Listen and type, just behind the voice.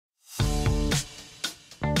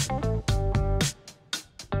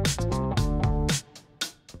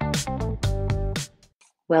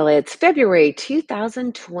Well, it's February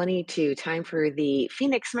 2022, time for the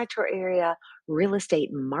Phoenix metro area real estate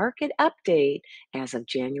market update as of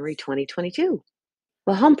January 2022.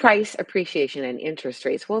 Well, home price appreciation and interest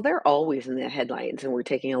rates, well, they're always in the headlines, and we're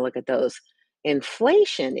taking a look at those.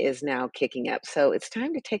 Inflation is now kicking up, so it's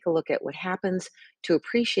time to take a look at what happens to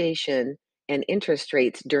appreciation and interest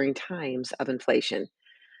rates during times of inflation.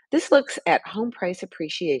 This looks at home price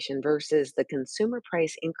appreciation versus the consumer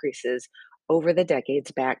price increases over the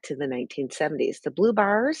decades back to the 1970s. The blue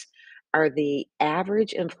bars are the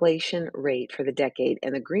average inflation rate for the decade,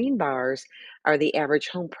 and the green bars are the average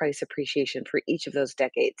home price appreciation for each of those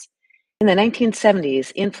decades. In the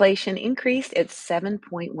 1970s, inflation increased at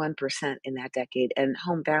 7.1% in that decade, and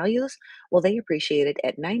home values, well, they appreciated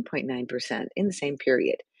at 9.9% in the same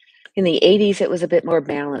period. In the 80s, it was a bit more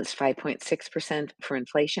balanced, 5.6% for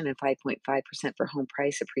inflation and 5.5% for home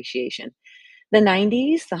price appreciation. The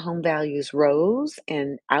 90s, the home values rose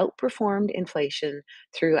and outperformed inflation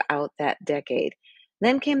throughout that decade.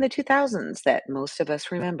 Then came the 2000s that most of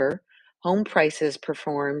us remember. Home prices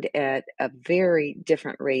performed at a very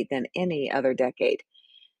different rate than any other decade.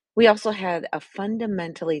 We also had a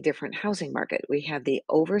fundamentally different housing market. We had the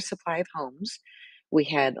oversupply of homes. We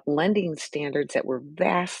had lending standards that were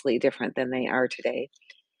vastly different than they are today.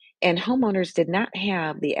 And homeowners did not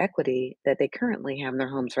have the equity that they currently have in their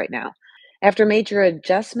homes right now. After major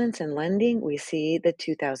adjustments in lending, we see the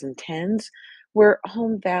 2010s where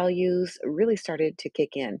home values really started to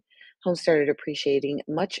kick in. Homes started appreciating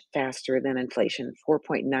much faster than inflation,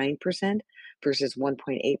 4.9% versus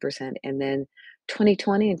 1.8%. And then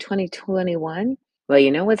 2020 and 2021, well, you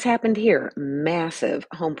know what's happened here? Massive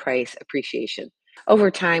home price appreciation. Over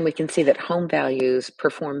time, we can see that home values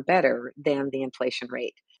perform better than the inflation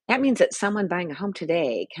rate. That means that someone buying a home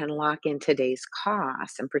today can lock in today's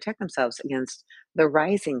costs and protect themselves against the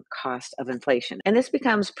rising cost of inflation. And this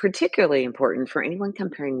becomes particularly important for anyone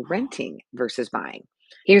comparing renting versus buying.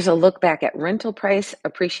 Here's a look back at rental price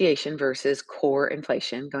appreciation versus core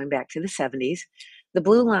inflation going back to the 70s. The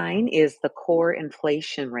blue line is the core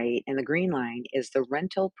inflation rate, and the green line is the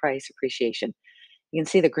rental price appreciation. You can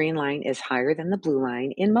see the green line is higher than the blue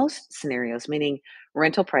line in most scenarios, meaning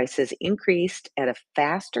rental prices increased at a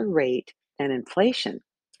faster rate than inflation.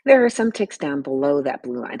 There are some ticks down below that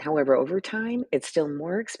blue line. However, over time, it's still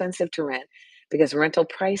more expensive to rent because rental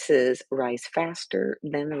prices rise faster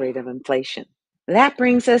than the rate of inflation. That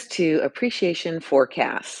brings us to appreciation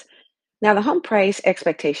forecasts. Now, the Home Price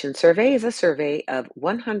Expectation Survey is a survey of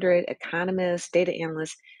 100 economists, data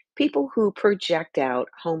analysts, people who project out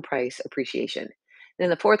home price appreciation. In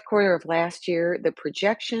the fourth quarter of last year, the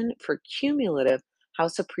projection for cumulative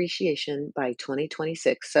house appreciation by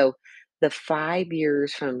 2026, so the 5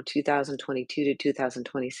 years from 2022 to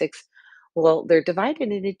 2026, well, they're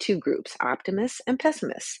divided into two groups, optimists and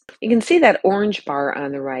pessimists. You can see that orange bar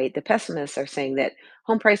on the right. The pessimists are saying that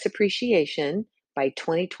home price appreciation by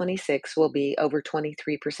 2026 will be over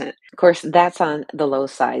 23%. Of course, that's on the low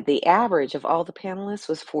side. The average of all the panelists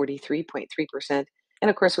was 43.3%. And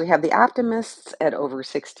of course, we have the optimists at over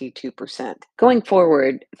 62%. Going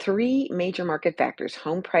forward, three major market factors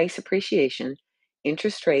home price appreciation,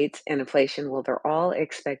 interest rates, and inflation well, they're all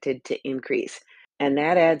expected to increase. And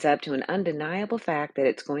that adds up to an undeniable fact that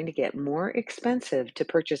it's going to get more expensive to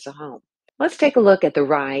purchase a home. Let's take a look at the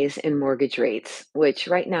rise in mortgage rates, which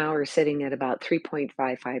right now are sitting at about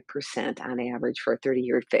 3.55% on average for a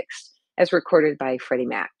 30-year fixed, as recorded by Freddie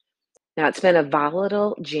Mac. Now, it's been a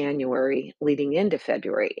volatile January leading into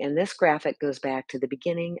February, and this graphic goes back to the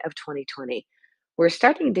beginning of 2020. We're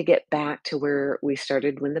starting to get back to where we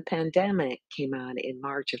started when the pandemic came on in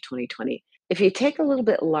March of 2020. If you take a little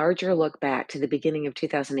bit larger look back to the beginning of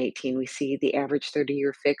 2018, we see the average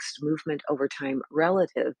 30-year fixed movement over time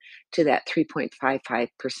relative to that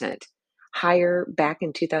 3.55%. Higher back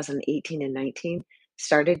in 2018 and 19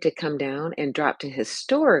 started to come down and drop to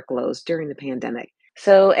historic lows during the pandemic.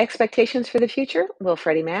 So, expectations for the future? Well,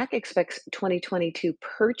 Freddie Mac expects 2022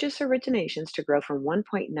 purchase originations to grow from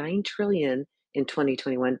 1.9 trillion in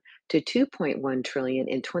 2021 to 2.1 trillion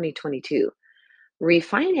in 2022.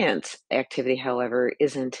 Refinance activity, however,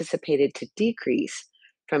 is anticipated to decrease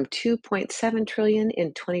from 2.7 trillion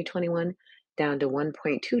in 2021 down to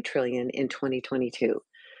 1.2 trillion in 2022.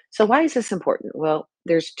 So why is this important? Well,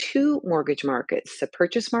 there's two mortgage markets, the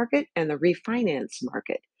purchase market and the refinance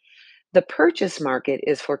market. The purchase market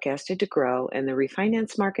is forecasted to grow, and the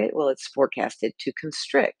refinance market, well, it's forecasted to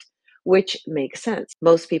constrict, which makes sense.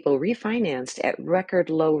 Most people refinanced at record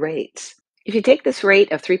low rates. If you take this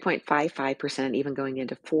rate of 3.55%, even going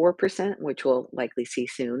into 4%, which we'll likely see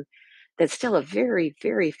soon, that's still a very,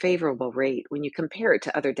 very favorable rate when you compare it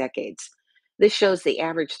to other decades. This shows the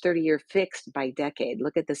average 30-year fixed by decade.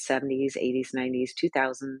 Look at the 70s, 80s, 90s,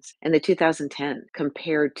 2000s, and the 2010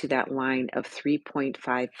 compared to that line of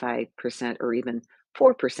 3.55% or even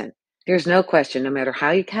 4%. There's no question, no matter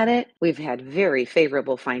how you cut it, we've had very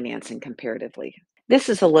favorable financing comparatively. This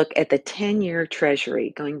is a look at the 10-year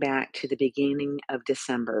Treasury going back to the beginning of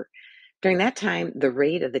December. During that time, the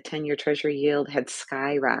rate of the 10-year Treasury yield had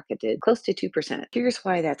skyrocketed close to 2%. Here's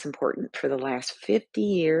why that's important. For the last 50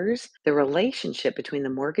 years, the relationship between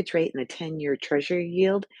the mortgage rate and the 10-year Treasury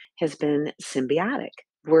yield has been symbiotic.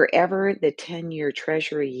 Wherever the 10-year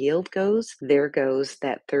Treasury yield goes, there goes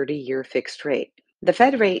that 30-year fixed rate. The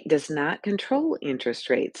Fed rate does not control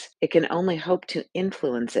interest rates. It can only hope to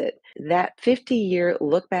influence it. That 50-year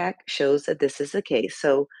look back shows that this is the case.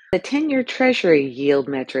 So the 10-year Treasury yield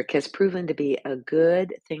metric has proven to be a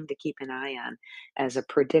good thing to keep an eye on as a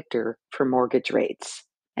predictor for mortgage rates.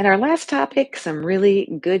 And our last topic, some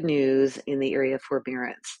really good news in the area of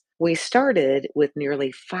forbearance. We started with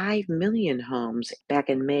nearly 5 million homes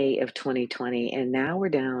back in May of 2020, and now we're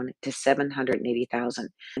down to 780,000.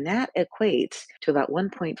 And that equates to about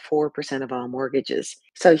 1.4% of all mortgages.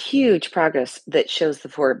 So huge progress that shows the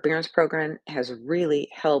forbearance program has really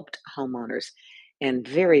helped homeowners and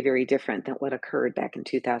very, very different than what occurred back in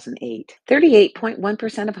 2008.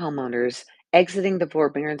 38.1% of homeowners exiting the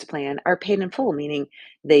forbearance plan are paid in full, meaning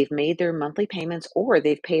they've made their monthly payments or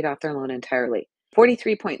they've paid off their loan entirely.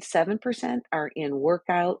 43.7% are in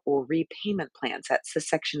workout or repayment plans. That's the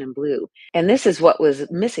section in blue. And this is what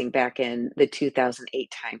was missing back in the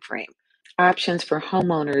 2008 timeframe. Options for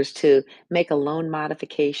homeowners to make a loan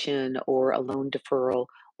modification or a loan deferral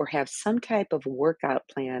or have some type of workout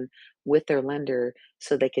plan with their lender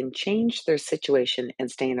so they can change their situation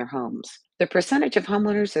and stay in their homes. The percentage of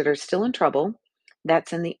homeowners that are still in trouble,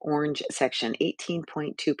 that's in the orange section,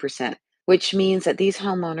 18.2%, which means that these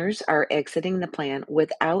homeowners are exiting the plan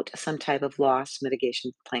without some type of loss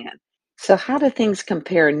mitigation plan. So, how do things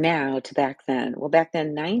compare now to back then? Well, back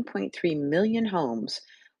then, 9.3 million homes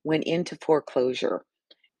went into foreclosure.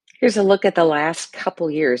 Here's a look at the last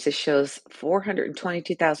couple years. It shows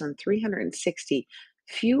 422,360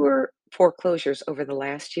 fewer foreclosures over the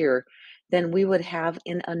last year than we would have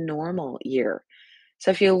in a normal year. So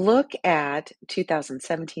if you look at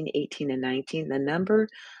 2017, 18, and 19, the number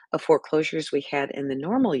of foreclosures we had in the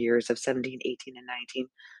normal years of 17, 18, and 19,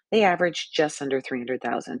 they averaged just under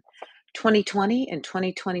 300,000. 2020 and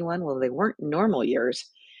 2021, well, they weren't normal years,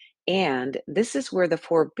 and this is where the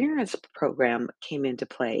forbearance program came into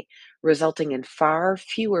play, resulting in far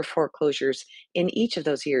fewer foreclosures in each of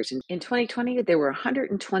those years. In 2020, there were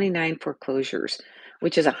 129 foreclosures,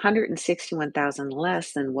 which is 161,000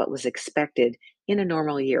 less than what was expected in a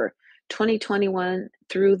normal year. 2021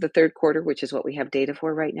 through the third quarter, which is what we have data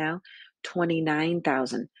for right now,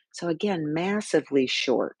 29,000. So again, massively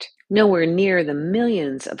short. Nowhere near the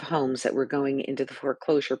millions of homes that were going into the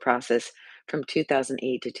foreclosure process from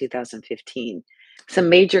 2008 to 2015. Some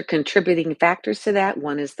major contributing factors to that,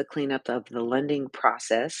 one is the cleanup of the lending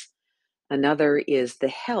process. Another is the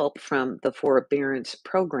help from the forbearance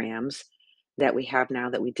programs that we have now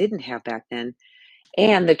that we didn't have back then.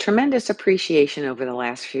 And the tremendous appreciation over the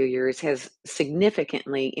last few years has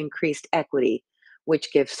significantly increased equity,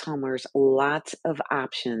 which gives homeowners lots of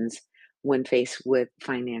options when faced with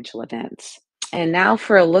financial events. And now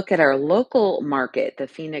for a look at our local market, the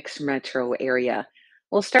Phoenix metro area.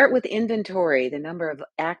 We'll start with inventory. The number of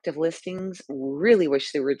active listings, really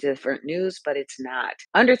wish there were different news, but it's not.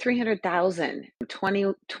 Under 300,000,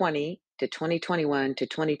 2020 to 2021 to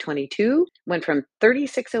 2022 went from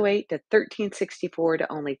 3608 to 1364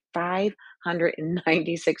 to only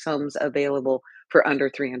 596 homes available for under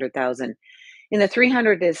 300,000. In the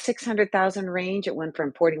 300 to 600,000 range, it went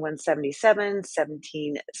from 4177,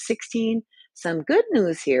 1716. Some good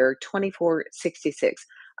news here, 2466.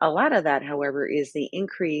 A lot of that, however, is the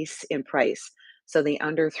increase in price. So the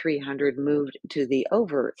under 300 moved to the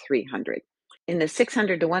over 300. In the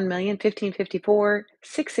 600 to 1 million, 1554,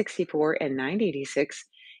 664, and 986.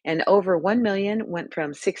 And over 1 million went from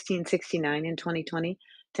 1669 in 2020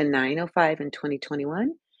 to 905 in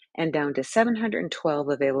 2021 and down to 712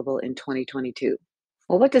 available in 2022.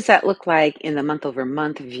 Well, what does that look like in the month over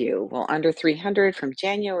month view? Well, under 300 from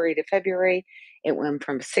January to February, it went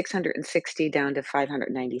from 660 down to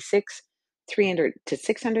 596. 300 to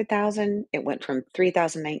 600,000, it went from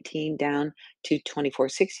 3,019 down to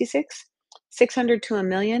 2466. 600 to a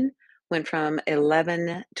million went from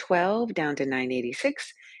 1112 down to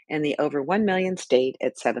 986, and the over 1 million stayed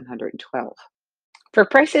at 712. For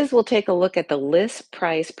prices, we'll take a look at the list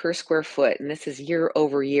price per square foot, and this is year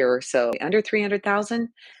over year. So under 300,000,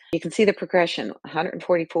 You can see the progression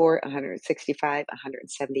 144, 165,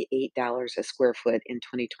 $178 a square foot in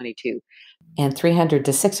 2022. And 300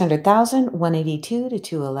 to 600,000, 182 to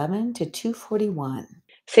 211 to 241.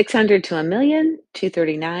 600 to a million,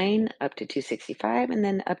 239 up to 265, and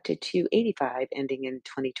then up to 285 ending in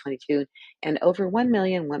 2022. And over 1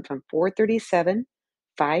 million went from 437,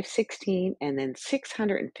 516, and then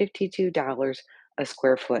 $652 a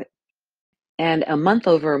square foot. And a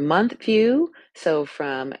month-over-month view, so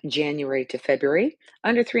from January to February,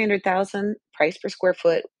 under 300,000 price per square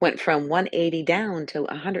foot went from 180 down to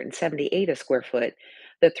 178 a square foot.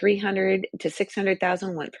 The 300 to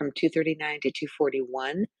 600,000 went from 239 to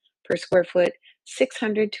 241 per square foot.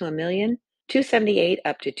 600 to a million, 278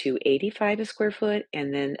 up to 285 a square foot,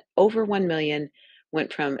 and then over 1 million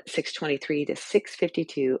went from 623 to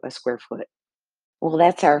 652 a square foot. Well,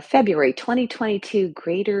 that's our February 2022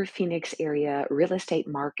 Greater Phoenix Area Real Estate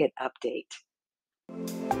Market Update.